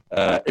it.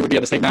 It would be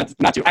a mistake not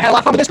to. I had a lot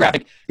of fun with this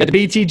graphic. Got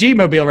the BTG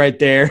mobile right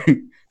there.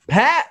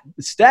 Pat,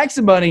 stacks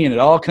of money, and it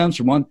all comes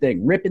from one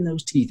thing: ripping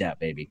those teeth out,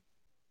 baby.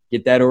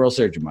 Get that oral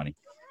surgeon money.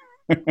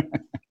 You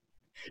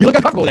look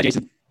uncomfortable with that,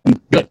 Jason.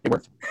 Good, it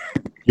worked.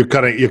 You're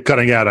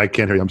cutting out. I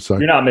can't hear you. I'm sorry.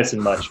 You're not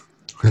missing much.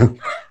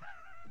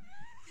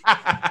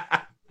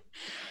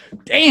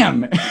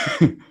 Damn.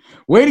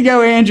 Way to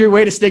go, Andrew.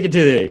 Way to stick it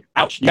to the.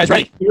 Ouch. You guys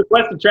ready? You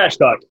requested trash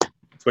talk.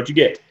 That's what you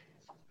get.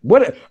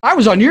 What? I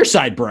was on your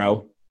side,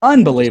 bro.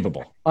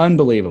 Unbelievable.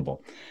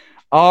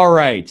 All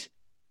right.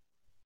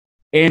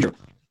 Andrew.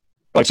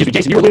 Oh, excuse me,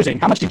 Jason, you were losing.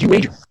 How much did you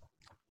wager?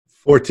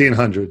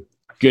 1,400.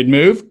 Good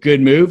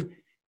move.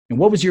 And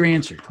what was your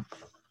answer?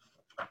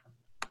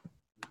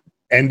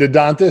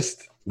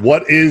 Endodontist?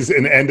 What is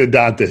an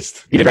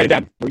endodontist? You did write it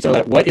down.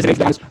 So what is an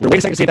endodontist? Wait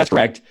a second to see if that's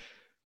correct.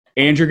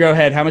 Andrew, go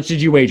ahead. How much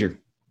did you wager?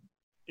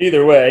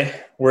 Either way,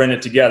 we're in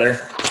it together.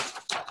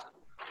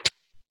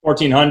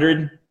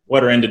 1,400.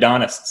 What are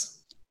endodontists?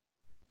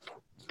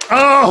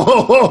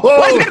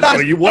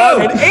 Oh, you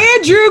won. And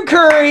Andrew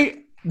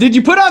Currie, did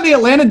you put on the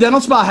Atlanta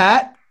Dental Spa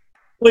hat?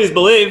 Please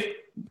believe.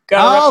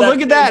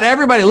 Look at that.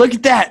 Everybody, look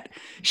at that.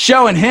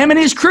 Showing him and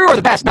his crew are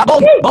the best. Not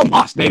Bolton. Bolton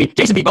lost, baby.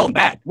 Jason beat Bolton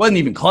bad. Wasn't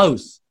even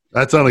close.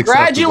 That's unacceptable.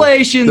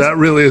 Congratulations. That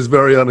really is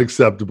very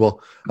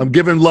unacceptable. I'm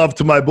giving love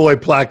to my boy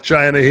Plaque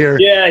China here.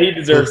 Yeah, he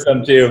deserves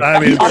some too. I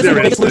mean, He's honestly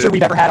the biggest loser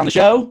we've ever had on the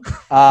show.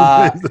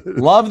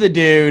 Love the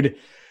dude.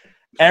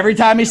 Every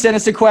time he sent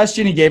us a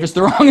question, he gave us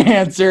the wrong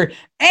answer,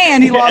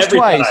 and he lost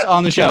twice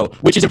on the show,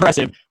 which is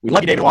impressive. We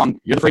love you, David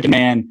Wong. You're the freaking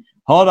man.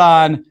 Hold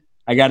on.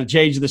 I got to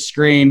change the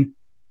screen.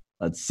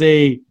 Let's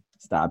see.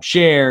 Stop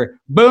share.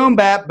 Boom,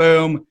 bap,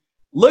 boom.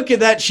 Look at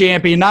that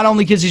champion, not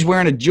only because he's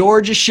wearing a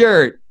Georgia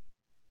shirt,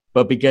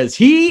 but because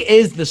he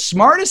is the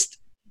smartest.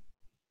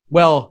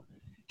 Well,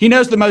 he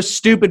knows the most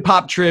stupid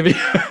pop trivia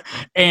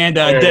and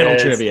dental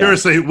trivia.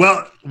 Seriously,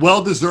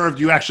 well deserved.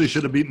 You actually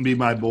should have beaten me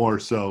by more,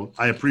 so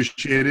I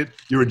appreciate it.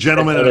 You're a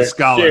gentleman and a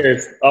scholar.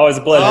 Cheers. Always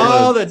a pleasure.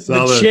 Oh,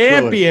 the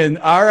champion.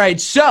 All right,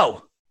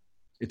 so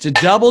it's a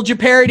double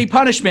JeoPeriody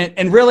punishment.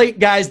 And really,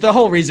 guys, the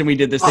whole reason we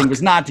did this thing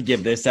was not to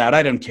give this out.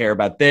 I don't care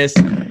about this.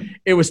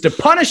 It was to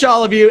punish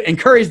all of you, and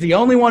Curry's the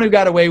only one who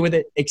got away with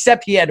it,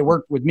 except he had to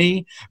work with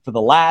me for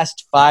the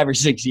last 5 or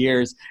 6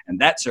 years, and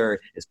that, sir,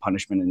 is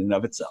punishment in and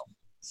of itself.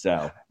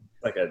 So,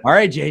 all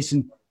right,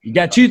 Jason, you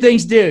got 2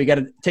 things to do. You got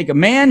to take a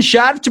man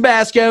shot of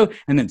Tabasco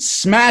and then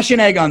smash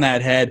an egg on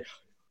that head.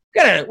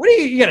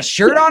 You got a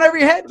shirt on over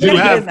your head? You got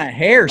to get in that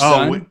hair,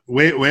 son.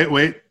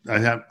 Wait. I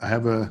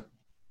have a.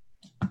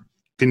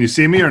 Can you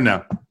see me or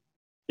no?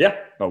 Yeah.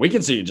 But we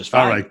can see you just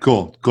fine. All right,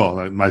 cool.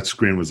 My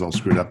screen was all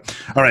screwed up.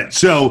 All right,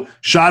 so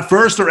shot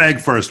first or egg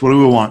first? What do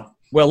we want?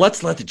 Well,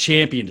 let's let the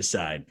champion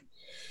decide.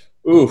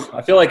 Ooh,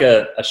 I feel like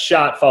a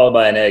shot followed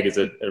by an egg is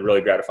a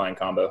really gratifying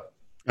combo.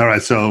 All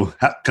right, so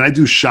can I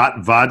do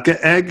shot vodka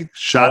egg?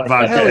 Shot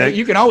vodka egg?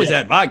 You can always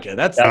add vodka.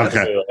 That's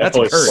okay. That's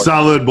a curse.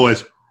 Salud,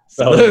 boys.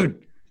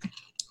 Salud.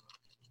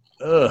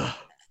 Ugh.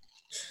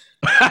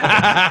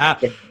 Oh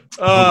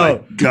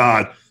my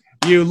God.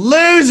 You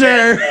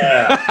loser!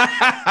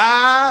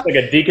 Like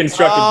a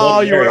deconstructed. Oh,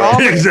 you were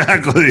almost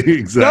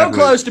Exactly. so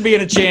close to being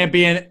a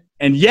champion,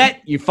 and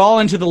yet you fall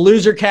into the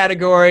loser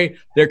category.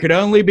 There could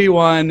only be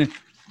one.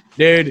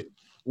 Dude,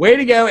 way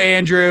to go,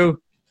 Andrew.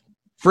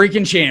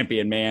 Freaking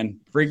champion, man.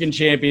 Freaking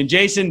champion.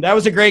 Jason, that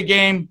was a great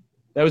game.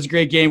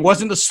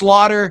 Wasn't the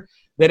slaughter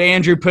that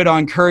Andrew put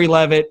on Currie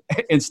Levitt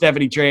and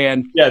Stephanie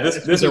Tran. Yeah, this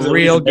is a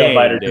real game,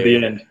 fighter dude. to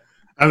the end.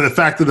 I mean, the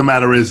fact of the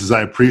matter is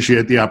I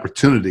appreciate the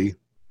opportunity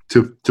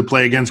to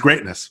play against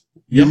greatness.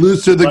 You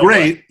lose to the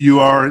great,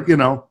 you are,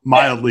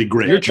 mildly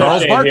great. You're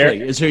Charles Shane Barkley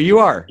here. is who you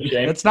are.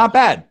 Shane. That's not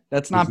bad.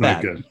 That's not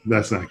bad. Good.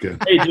 That's not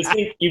good. Hey, just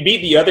think you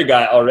beat the other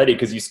guy already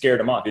because you scared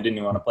him off. He didn't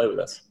even want to play with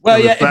us. Well,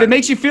 yeah, if it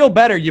makes you feel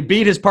better, you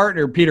beat his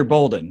partner, Peter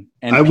Bolden.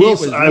 And I Pete will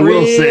was say,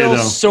 real though,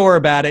 sore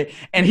about it.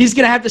 And he's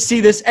going to have to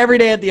see this every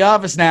day at the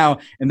office now,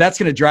 and that's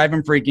going to drive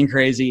him freaking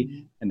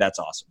crazy. And that's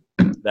awesome.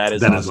 That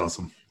is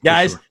awesome.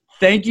 Guys,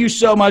 thank you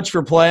so much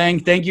for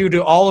playing. Thank you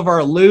to all of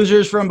our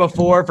losers from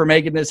before for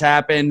making this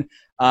happen.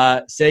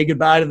 Say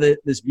goodbye to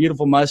this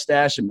beautiful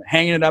mustache. I'm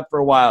hanging it up for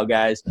a while,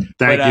 guys.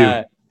 Thank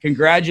you.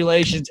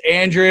 Congratulations,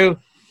 Andrew.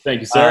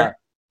 Thank you, sir.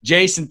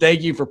 Jason,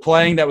 thank you for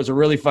playing. That was a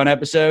really fun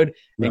episode.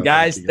 And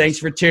guys, thank you, thanks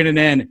for tuning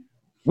in.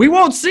 We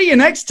won't see you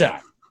next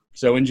time.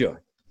 So enjoy.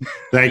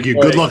 Thank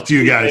you. Good luck to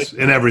you guys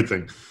in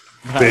everything.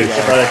 Peace.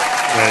 Brother.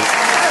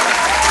 Right.